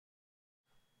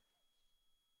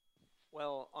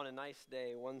Well, on a nice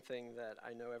day, one thing that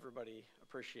I know everybody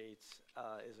appreciates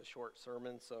is a short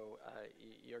sermon, so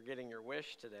you're getting your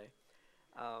wish today.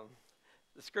 Um,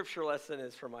 the scripture lesson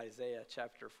is from Isaiah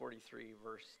chapter 43,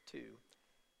 verse 2.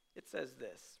 It says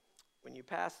this: "When you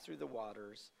pass through the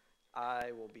waters,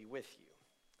 I will be with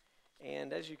you."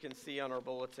 And as you can see on our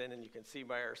bulletin, and you can see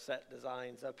by our set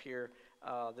designs up here,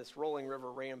 this rolling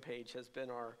River Rampage has been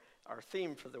our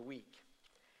theme for the week.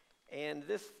 And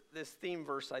this theme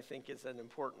verse, I think, is an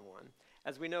important one.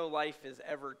 As we know, life is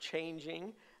ever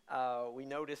changing. We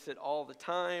notice it all the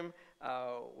time.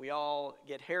 We all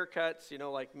get haircuts. You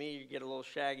know, like me, you get a little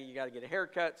shaggy, you got to get a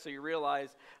haircut. So you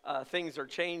realize things are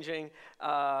changing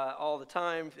all the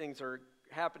time. Things are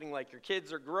happening, like your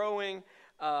kids are growing.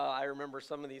 I remember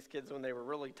some of these kids when they were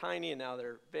really tiny, and now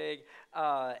they're big.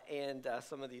 And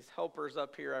some of these helpers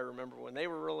up here, I remember when they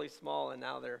were really small, and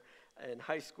now they're in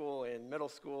high school and middle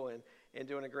school and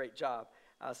doing a great job.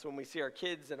 So when we see our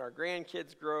kids and our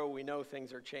grandkids grow, we know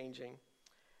things are changing.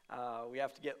 We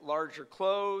have to get larger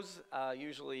clothes,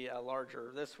 usually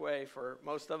larger this way for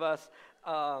most of us.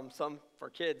 Some for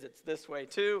kids, it's this way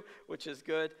too, which is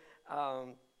good.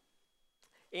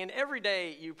 And every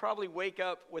day you probably wake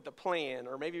up with a plan,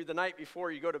 or maybe the night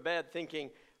before you go to bed thinking,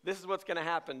 this is what's going to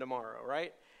happen tomorrow,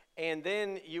 right? And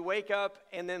then you wake up,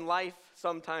 and then life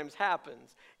sometimes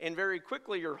happens. And very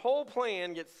quickly, your whole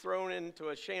plan gets thrown into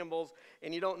a shambles,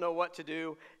 and you don't know what to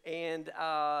do, and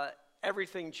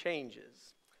everything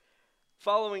changes.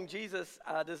 Following Jesus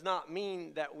does not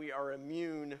mean that we are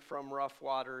immune from rough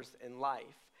waters in life.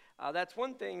 That's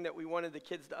one thing that we wanted the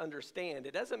kids to understand.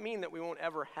 It doesn't mean that we won't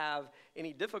ever have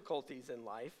any difficulties in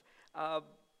life.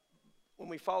 When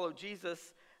we follow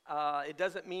Jesus, it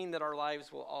doesn't mean that our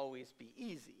lives will always be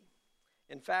easy.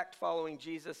 In fact, following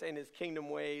Jesus and his kingdom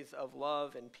ways of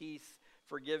love and peace,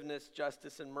 forgiveness,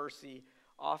 justice, and mercy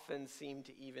often seem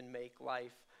to even make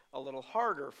life a little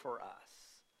harder for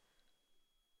us,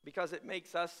 because it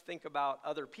makes us think about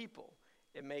other people.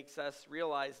 It makes us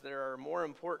realize there are more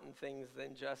important things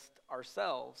than just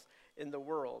ourselves in the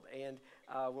world. And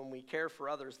when we care for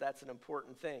others, that's an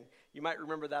important thing. You might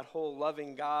remember that whole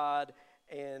loving God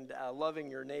and loving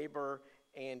your neighbor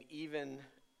and even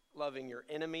loving your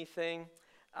enemy thing.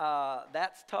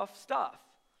 That's tough stuff.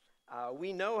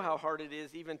 We know how hard it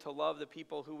is even to love the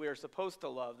people who we are supposed to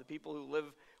love, the people who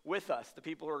live with us, the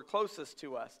people who are closest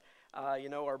to us.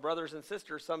 Our brothers and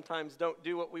sisters sometimes don't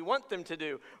do what we want them to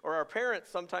do, or our parents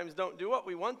sometimes don't do what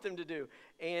we want them to do.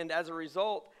 And as a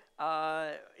result,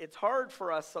 it's hard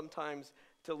for us sometimes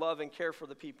to love and care for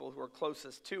the people who are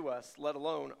closest to us, let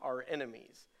alone our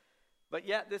enemies. But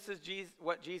yet, this is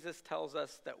what Jesus tells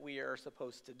us that we are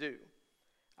supposed to do.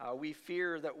 We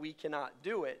fear that we cannot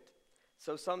do it,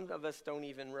 so some of us don't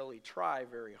even really try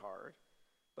very hard.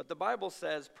 But the Bible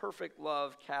says perfect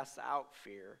love casts out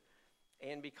fear.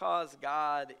 And because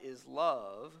God is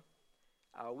love,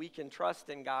 we can trust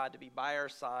in God to be by our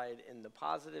side in the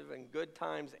positive and good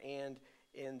times and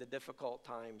in the difficult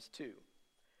times too.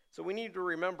 So we need to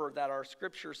remember that our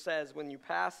scripture says, when you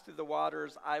pass through the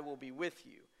waters, I will be with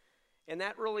you. And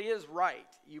that really is right.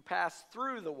 You pass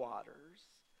through the waters.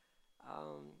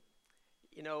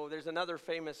 There's another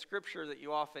famous scripture that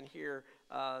you often hear,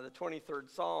 the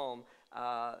 23rd Psalm,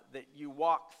 that you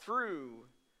walk through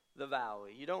the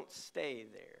valley. You don't stay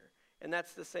there. And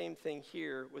that's the same thing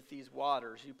here with these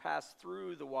waters. You pass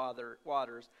through the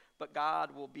waters, but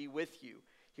God will be with you.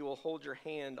 He will hold your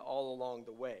hand all along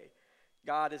the way.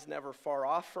 God is never far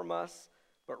off from us,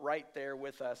 but right there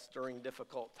with us during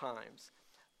difficult times.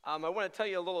 I want to tell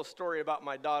you a little story about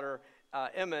my daughter,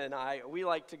 Emma and I. We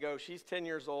like to go, she's 10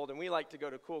 years old, and we like to go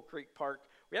to Cool Creek Park.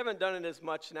 We haven't done it as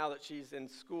much now that she's in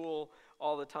school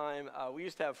all the time. We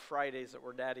used to have Fridays that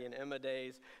were Daddy and Emma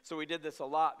days, so we did this a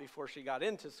lot before she got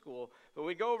into school. But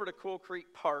we go over to Cool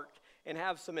Creek Park and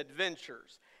have some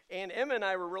adventures. And Emma and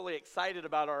I were really excited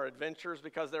about our adventures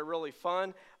because they're really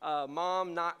fun.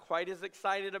 Mom, not quite as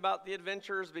excited about the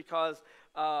adventures because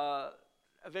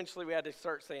eventually we had to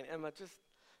start saying, Emma, just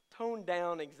tone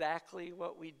down exactly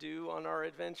what we do on our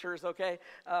adventures, okay?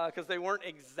 Because they weren't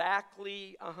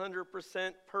exactly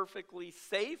 100% perfectly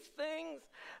safe things,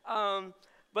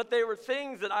 but they were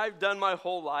things that I've done my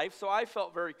whole life, so I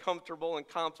felt very comfortable and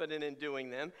confident in doing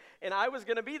them, and I was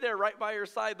going to be there right by your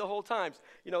side the whole time.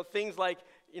 Things like,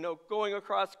 going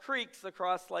across creeks,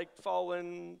 across like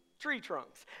fallen tree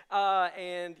trunks,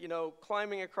 and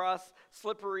climbing across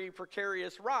slippery,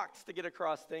 precarious rocks to get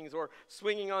across things, or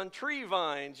swinging on tree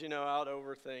vines, out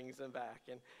over things and back.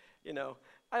 And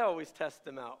I always test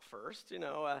them out first.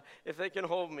 If they can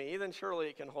hold me, then surely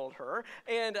it can hold her.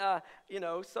 And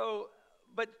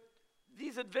but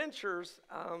these adventures,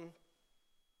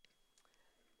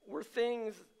 were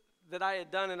things that I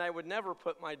had done, and I would never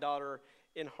put my daughter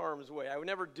in harm's way. I would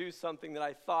never do something that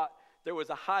I thought there was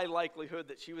a high likelihood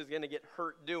that she was going to get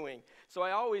hurt doing. So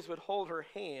I always would hold her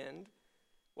hand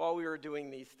while we were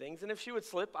doing these things. And if she would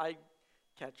slip, I'd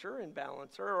catch her and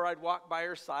balance her, or I'd walk by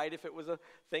her side. If it was a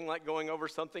thing like going over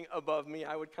something above me,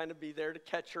 I would kind of be there to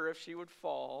catch her if she would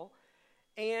fall.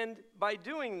 And by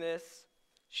doing this,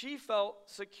 she felt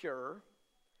secure,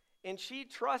 and she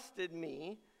trusted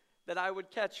me that I would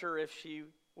catch her if she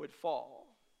would fall.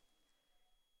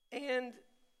 And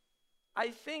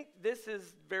I think this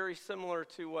is very similar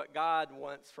to what God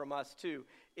wants from us too,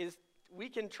 is we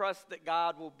can trust that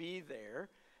God will be there,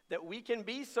 that we can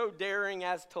be so daring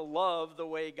as to love the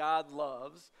way God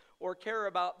loves, or care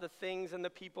about the things and the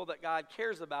people that God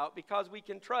cares about, because we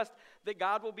can trust that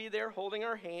God will be there holding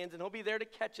our hands, and he'll be there to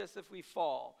catch us if we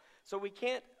fall. So we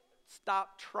can't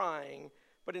stop trying,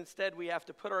 but instead we have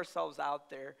to put ourselves out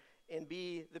there and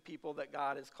be the people that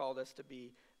God has called us to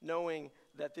be, knowing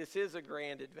that this is a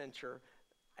grand adventure,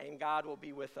 and God will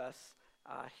be with us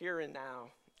here and now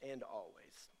and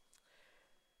always.